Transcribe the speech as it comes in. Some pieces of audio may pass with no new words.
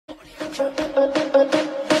Hey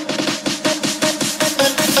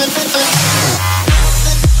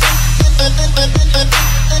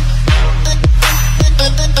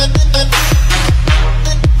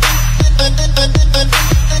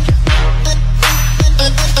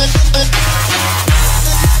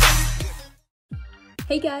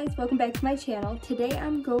guys, welcome back to my channel. Today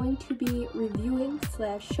I'm going to be reviewing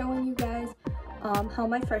 / showing you guys how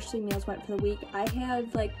my freshly meals went for the week. I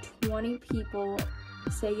had like 20 people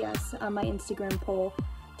say yes on my Instagram poll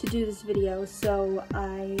to do this video, so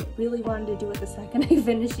I really wanted to do it the second I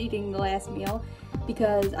finished eating the last meal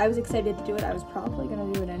because I was excited to do it. I was probably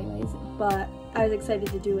going to do it anyways, but I was excited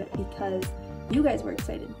to do it because you guys were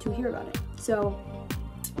excited to hear about it. So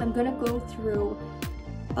I'm going to go through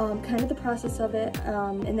kind of the process of it,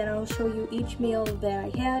 and then I'll show you each meal that I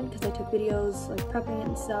had because I took videos like prepping it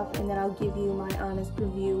and stuff, and then I'll give you my honest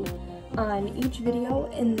review on each video,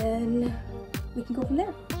 and then we can go from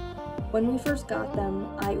there. When we first got them,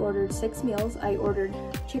 I ordered 6 meals. I ordered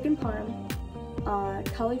chicken parm,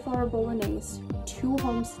 cauliflower bolognese, 2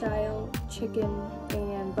 home-style chicken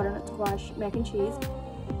and butternut squash mac and cheese,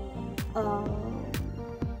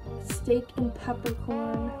 steak and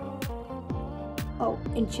peppercorn, oh,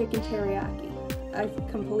 and chicken teriyaki. I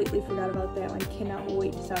completely forgot about that one. Cannot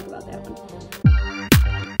wait to talk about that one.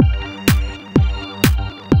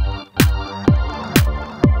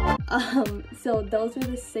 So those were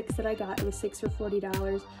the 6 that I got. It was 6 for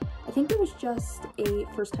 $40. I think it was just a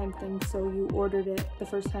first time thing, so you ordered it the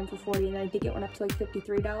first time for $40, and I think it went up to like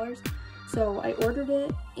 $53. So I ordered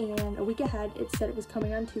it, and a week ahead it said it was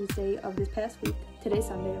coming on Tuesday of this past week. Today's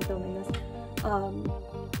Sunday, I'm filming this.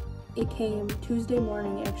 It came Tuesday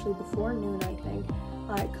morning, actually before noon, I think.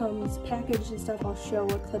 It comes packaged and stuff. I'll show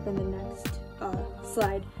a clip in the next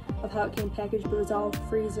slide of how it came packaged, but it was all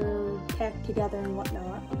freezer packed together and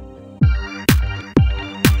whatnot.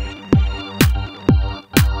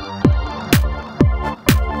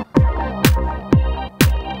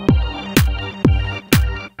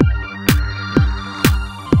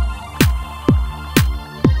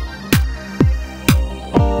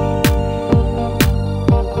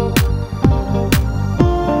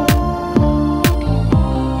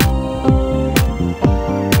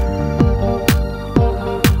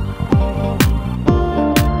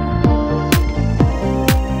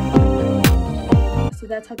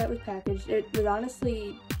 That's how that was packaged. It was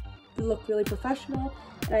honestly looked really professional,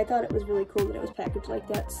 and I thought it was really cool that it was packaged like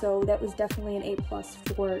that, so that was definitely an A+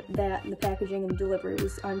 for that, and the packaging and delivery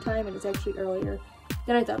was on time, and it's actually earlier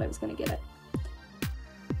than I thought I was going to get it.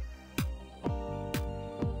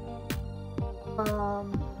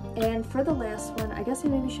 And for the last one, I guess I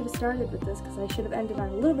maybe should have started with this because I should have ended on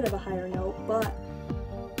a little bit of a higher note, but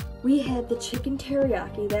we had the chicken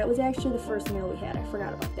teriyaki. That was actually the first meal we had. I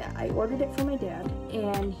forgot about that. I ordered it for my dad,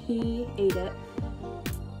 and he ate it,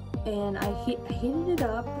 and I heated it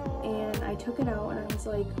up, and I took it out, and I was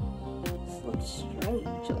like, this looks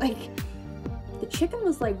strange. Like, the chicken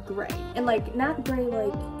was like gray, and like not gray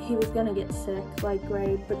like he was gonna get sick, like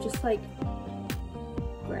gray, but just like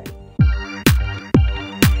gray.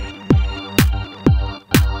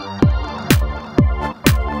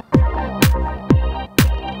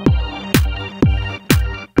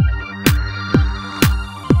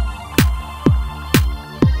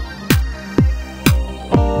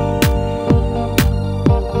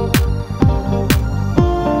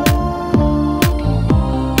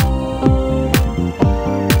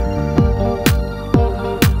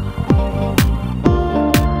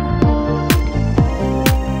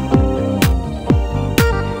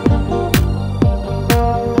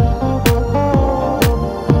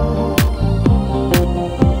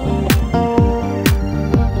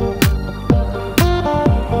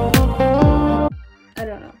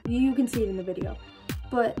 See it in the video,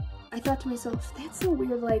 but I thought to myself, that's so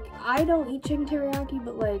weird. Like, I don't eat chicken teriyaki,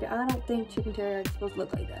 but like I don't think chicken teriyaki is supposed to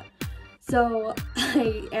look like that. So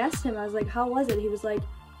I asked him, I was like, how was it? He was like,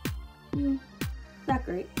 not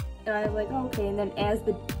great. And I was like, oh, okay. And then as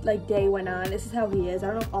the day went on, this is how he is. I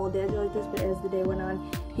don't know if all dads are like this, but as the day went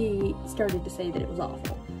on, he started to say that it was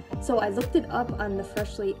awful. So I looked it up on the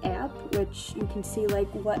Freshly app, which you can see like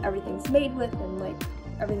what everything's made with and like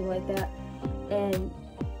everything like that, and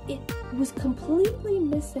it was completely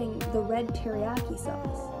missing the red teriyaki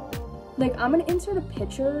sauce. Like, I'm gonna insert a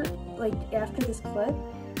picture like after this clip,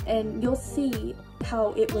 and you'll see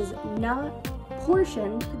how it was not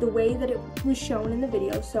portioned the way that it was shown in the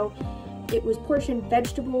video. So it was portioned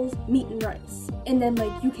vegetables, meat, and rice, and then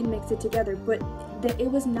like you can mix it together, but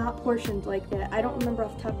it was not portioned like that. I don't remember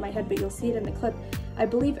off the top of my head, but you'll see it in the clip. I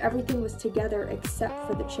believe everything was together except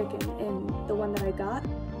for the chicken and the one that I got.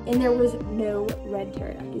 and there was no red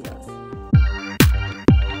teriyaki sauce.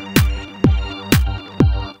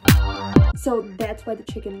 So that's why the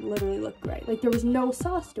chicken literally looked gray. Like, there was no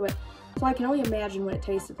sauce to it. So I can only imagine what it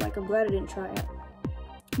tasted like. I'm glad I didn't try it.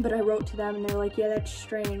 But I wrote to them and they were like, yeah, that's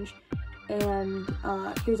strange. And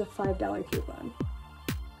here's a $5 coupon.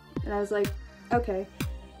 And I was like, okay.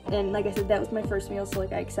 And like I said, that was my first meal, so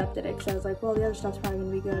like I accepted it because I was like, well, the other stuff's probably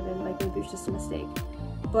gonna be good and like maybe it's just a mistake.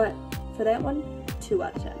 But for that one, 2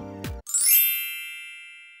 out of 10.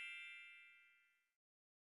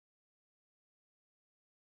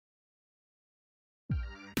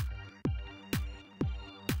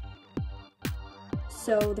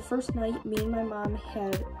 So the first night, me and my mom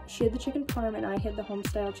she had the chicken parm and I had the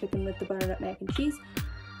home-style chicken with the butternut mac and cheese.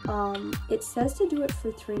 It says to do it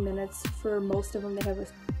for 3 minutes. For most of them, they have a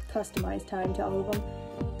customized time to all of them,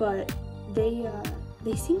 but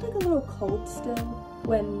they seemed like a little cold still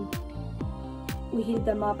when we heated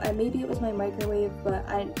them up. Maybe it was my microwave, but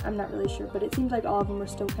I'm not really sure, but it seemed like all of them were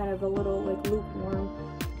still kind of a little like lukewarm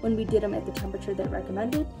when we did them at the temperature that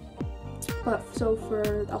recommended. But so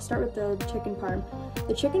I'll start with the chicken parm.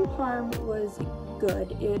 The chicken parm was good.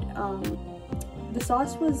 The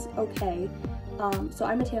sauce was okay. So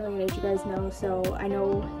I'm Italian, as you guys know, so I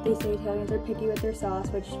know they say Italians are picky with their sauce,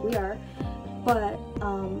 which we are, but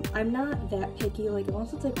I'm not that picky. Like,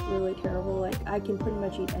 unless it's like really terrible, like I can pretty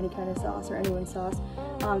much eat any kind of sauce or anyone's sauce.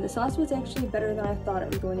 The sauce was actually better than I thought it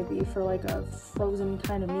was going to be for like a frozen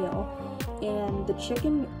kind of meal, and the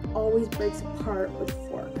chicken always breaks apart with a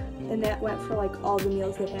fork, and that went for like all the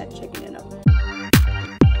meals that had chicken in them.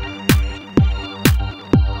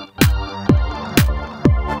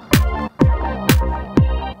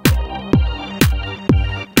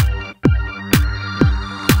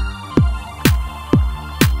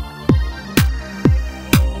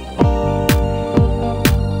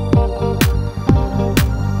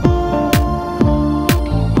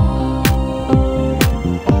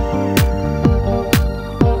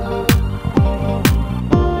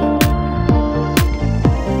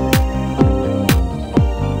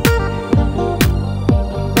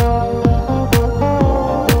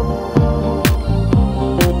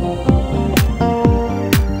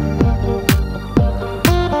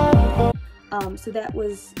 So that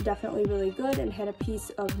was definitely really good and had a piece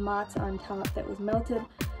of mozz on top that was melted.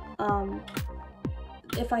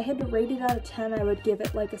 If I had to rate it out of 10, I would give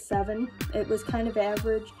it like a 7. It was kind of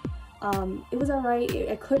average. It was alright.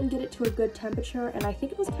 I couldn't get it to a good temperature, and I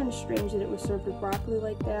think it was kind of strange that it was served with broccoli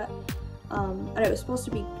like that. And it was supposed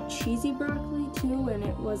to be cheesy broccoli too, and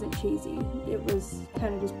it wasn't cheesy. It was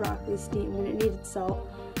kind of just broccoli steamed, and it needed salt.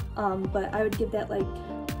 But I would give that like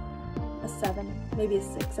a 7, maybe a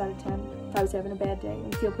 6 out of 10 if I was having a bad day.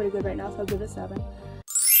 And I feel pretty good right now, so I'll give it a 7.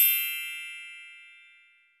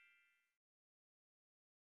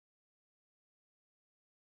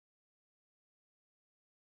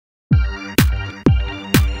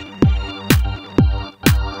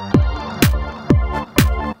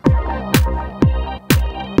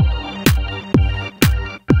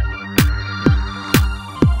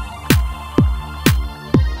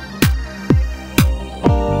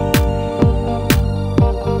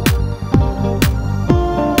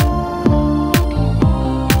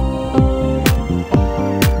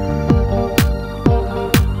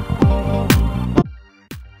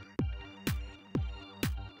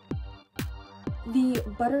 The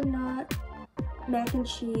butternut mac and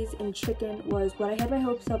cheese and chicken was what I had my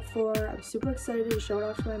hopes up for. I was super excited to show it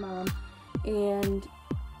off to my mom, and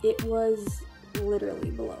it was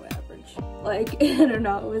literally below average. Like, I don't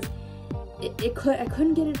know, I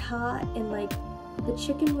couldn't get it hot, and like the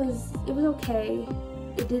chicken was okay.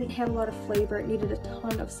 It didn't have a lot of flavor. It needed a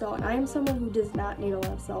ton of salt, and I am someone who does not need a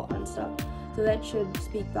lot of salt on stuff, so that should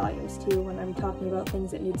speak volumes too when I'm talking about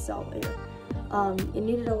things that need salt later. It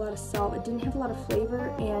needed a lot of salt. It didn't have a lot of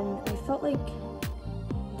flavor, and I felt like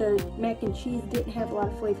the mac and cheese didn't have a lot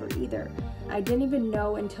of flavor either. I didn't even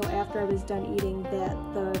know until after I was done eating that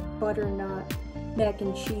the butternut mac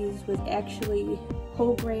and cheese was actually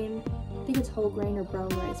whole grain. I think it's whole grain or brown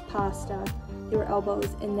rice pasta. They were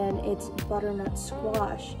elbows, and then it's butternut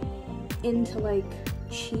squash into like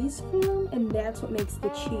cheese form, and that's what makes the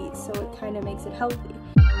cheese, so it kind of makes it healthy.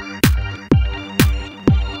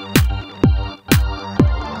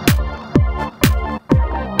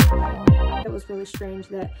 It was really strange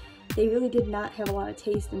that they really did not have a lot of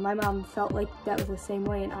taste, and my mom felt like that was the same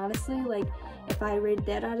way. And honestly, like, if I rated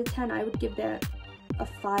that out of 10, I would give that a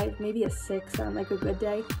 5, maybe a 6 on like a good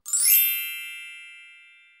day.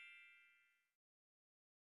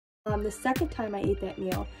 The second time I ate that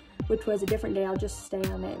meal, which was a different day, I'll just stay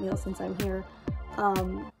on that meal since I'm here,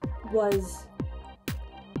 was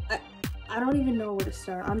I don't even know where to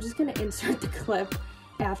start. I'm just gonna insert the clip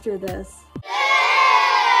after this.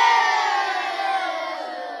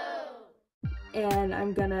 And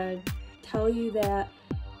I'm gonna tell you that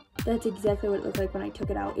that's exactly what it looked like when I took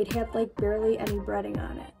it out. It had like barely any breading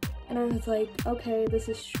on it. And I was like, okay, this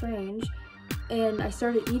is strange. And I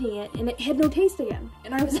started eating it and it had no taste again.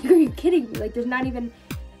 And I was like, are you kidding me? Like there's not even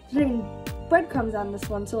breadcrumbs on this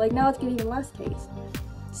one. So like now it's getting even less taste.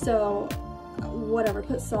 So whatever,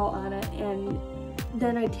 put salt on it. And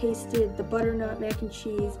then I tasted the butternut mac and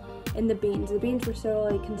cheese and the beans. The beans were so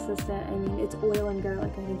like consistent. I mean, it's oil and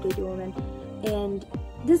garlic, I think they do them in. And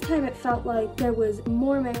this time it felt like there was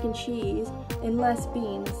more mac and cheese and less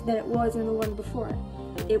beans than it was in the one before.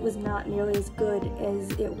 It was not nearly as good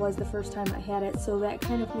as it was the first time I had it, so that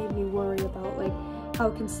kind of made me worry about like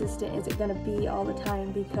how consistent is it going to be all the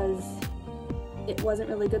time, because it wasn't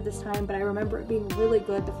really good this time, but I remember it being really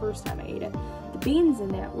good the first time I ate it. The beans in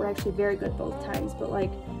that were actually very good both times, but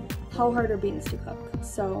like how hard are beans to cook?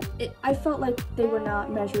 So I felt like they were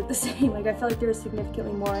not measured the same. Like I felt like there was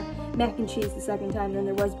significantly more mac and cheese the second time than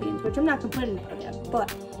there was beans, which I'm not complaining about that,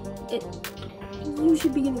 but you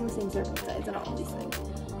should be getting the same serving size and all of these things.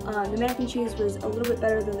 The mac and cheese was a little bit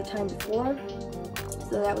better than the time before,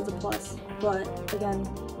 so that was a plus, but again,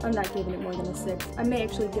 I'm not giving it more than a 6. I may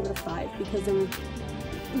actually give it a 5 because there was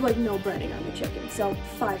like no breading on the chicken, so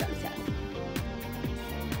 5 out of 10.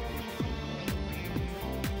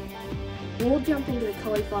 We'll jump into the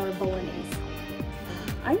cauliflower bolognese.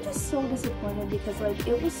 I'm just so disappointed because like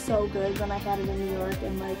it was so good when I had it in New York,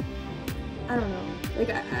 and like I don't know, like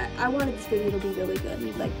I wanted this video to be really good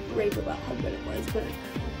and like rave about how good it was, but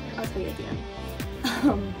I'll tell you at the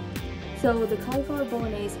end. So the cauliflower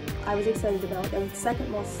bolognese I was excited about. That was the second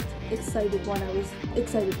most excited one I was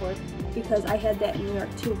excited for, because I had that in New York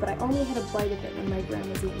too, but I only had a bite of it when my grandma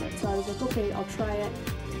was eating it, so I was like, okay, I'll try it.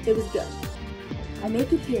 It was good. I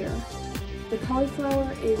make it here. The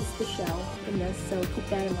cauliflower is the shell in this, so keep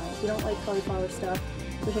that in mind. If you don't like cauliflower stuff,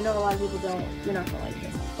 which I know a lot of people don't, you're not gonna like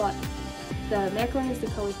this. But the macaroni is the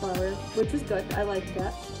cauliflower, which was good. I liked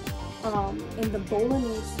that. And the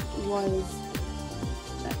bolognese was,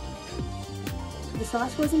 the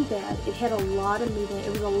sauce wasn't bad. It had a lot of meat in it.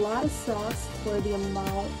 It was a lot of sauce for the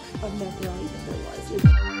amount of macaroni that there was.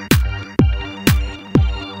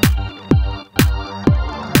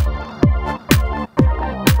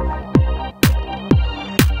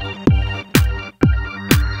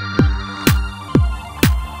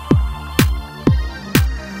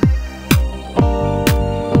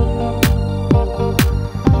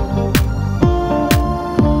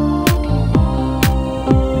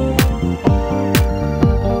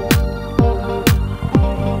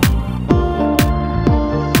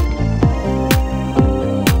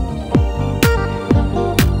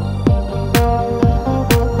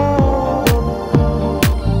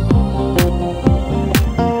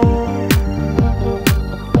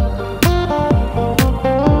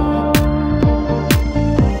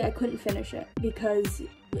 Finish it because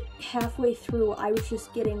halfway through I was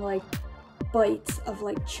just getting like bites of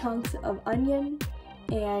like chunks of onion,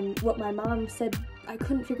 and what my mom said, I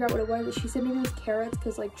couldn't figure out what it was. She said maybe it was carrots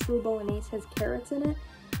because like true bolognese has carrots in it,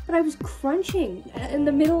 but I was crunching in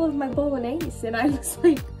the middle of my bolognese and I was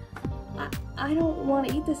like, I don't want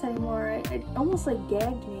to eat this anymore. It almost like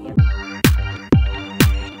gagged me.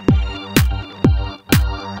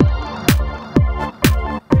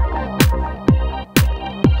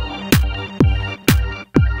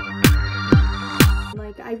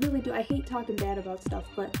 I really do. I hate talking bad about stuff,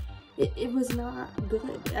 but it was not good.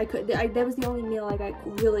 That was the only meal like I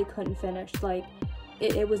really couldn't finish. Like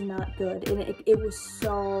it was not good, and it was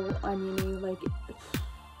so oniony. Like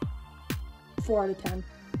 4 out of 10.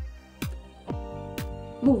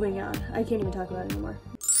 Moving on. I can't even talk about it anymore.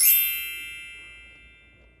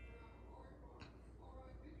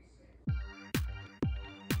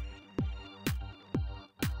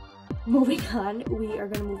 Moving on, we are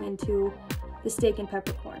going to move into the steak and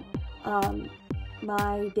peppercorn.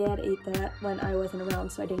 My dad ate that when I wasn't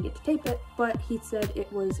around, so I didn't get to tape it, but he said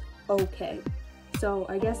it was okay. So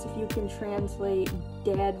I guess if you can translate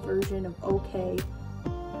dad version of okay,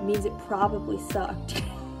 it means it probably sucked,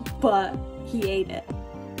 but he ate it.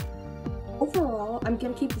 Overall, I'm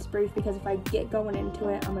gonna keep this brief because if I get going into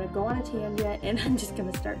it, I'm gonna go on a tangent and I'm just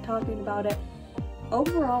gonna start talking about it.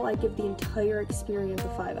 Overall, I give the entire experience a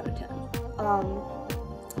 5 out of 10.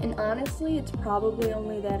 And honestly, it's probably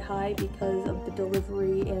only that high because of the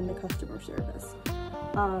delivery and the customer service.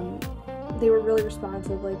 They were really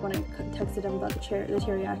responsive, like when I texted them about the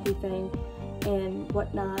teriyaki thing and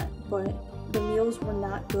whatnot, but the meals were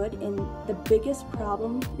not good, and the biggest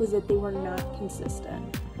problem was that they were not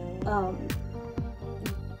consistent. I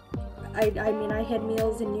mean, I had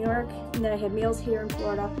meals in New York, and then I had meals here in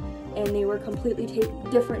Florida, and they were completely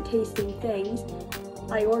different tasting things.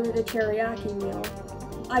 I ordered a teriyaki meal.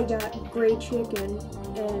 I got gray chicken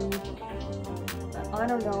and, I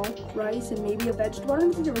don't know, rice and maybe a vegetable. I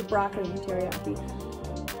don't think there was broccoli in the teriyaki.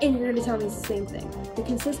 And you're gonna tell me it's the same thing. The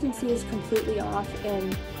consistency is completely off,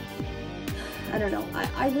 and I don't know.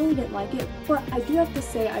 I really didn't like it, but I do have to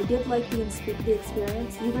say I did like the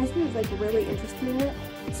experience. You guys were like really interested in it,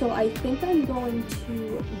 so I think I'm going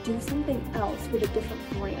to do something else with a different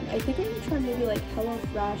brand. I think I'm gonna try maybe like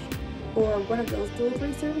HelloFresh or one of those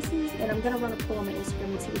delivery services, and I'm gonna run a poll on my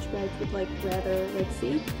Instagram and see which you guys would like rather like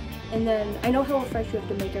see. And then I know HelloFresh you have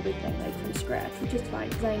to make everything like from scratch, which is fine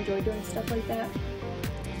because I enjoy doing stuff like that.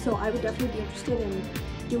 So I would definitely be interested in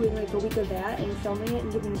doing like a week of that and filming it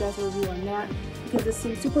and giving you guys a review on that, because this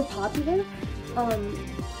seems super popular.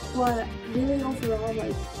 But really overall,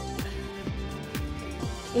 like,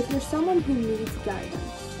 if you're someone who needs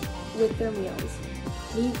guidance with their meals,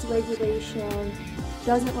 needs regulation,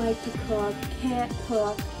 doesn't like to cook, can't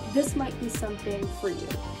cook, this might be something for you.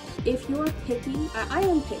 If you're picky, I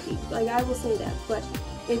am picky, like I will say that, but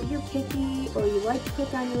if you're picky or you like to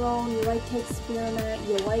cook on your own, you like to experiment,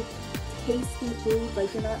 you like tasty food,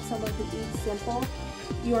 like you're not someone who eats simple,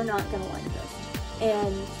 you are not going to like this.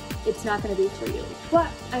 And it's not going to be for you.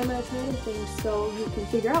 But I'm going to tell you things so you can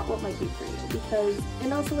figure out what might be for you, because,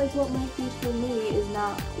 and also like what might be for me is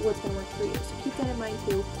not what's going to work for you. So keep that in mind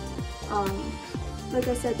too. Like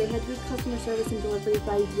I said, they had good customer service and delivery,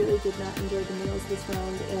 but I really did not enjoy the meals this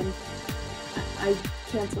round, and I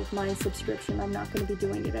canceled my subscription. I'm not going to be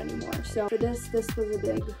doing it anymore. So for this was a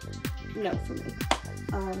big no for me.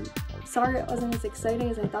 Sorry it wasn't as exciting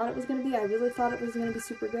as I thought it was going to be. I really thought it was going to be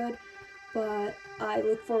super good, but I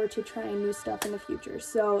look forward to trying new stuff in the future.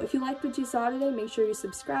 So if you liked what you saw today, make sure you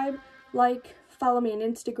subscribe, like, follow me on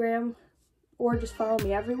Instagram, or just follow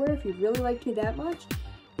me everywhere if you really liked me that much.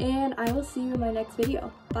 And I will see you in my next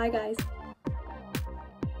video. Bye, guys.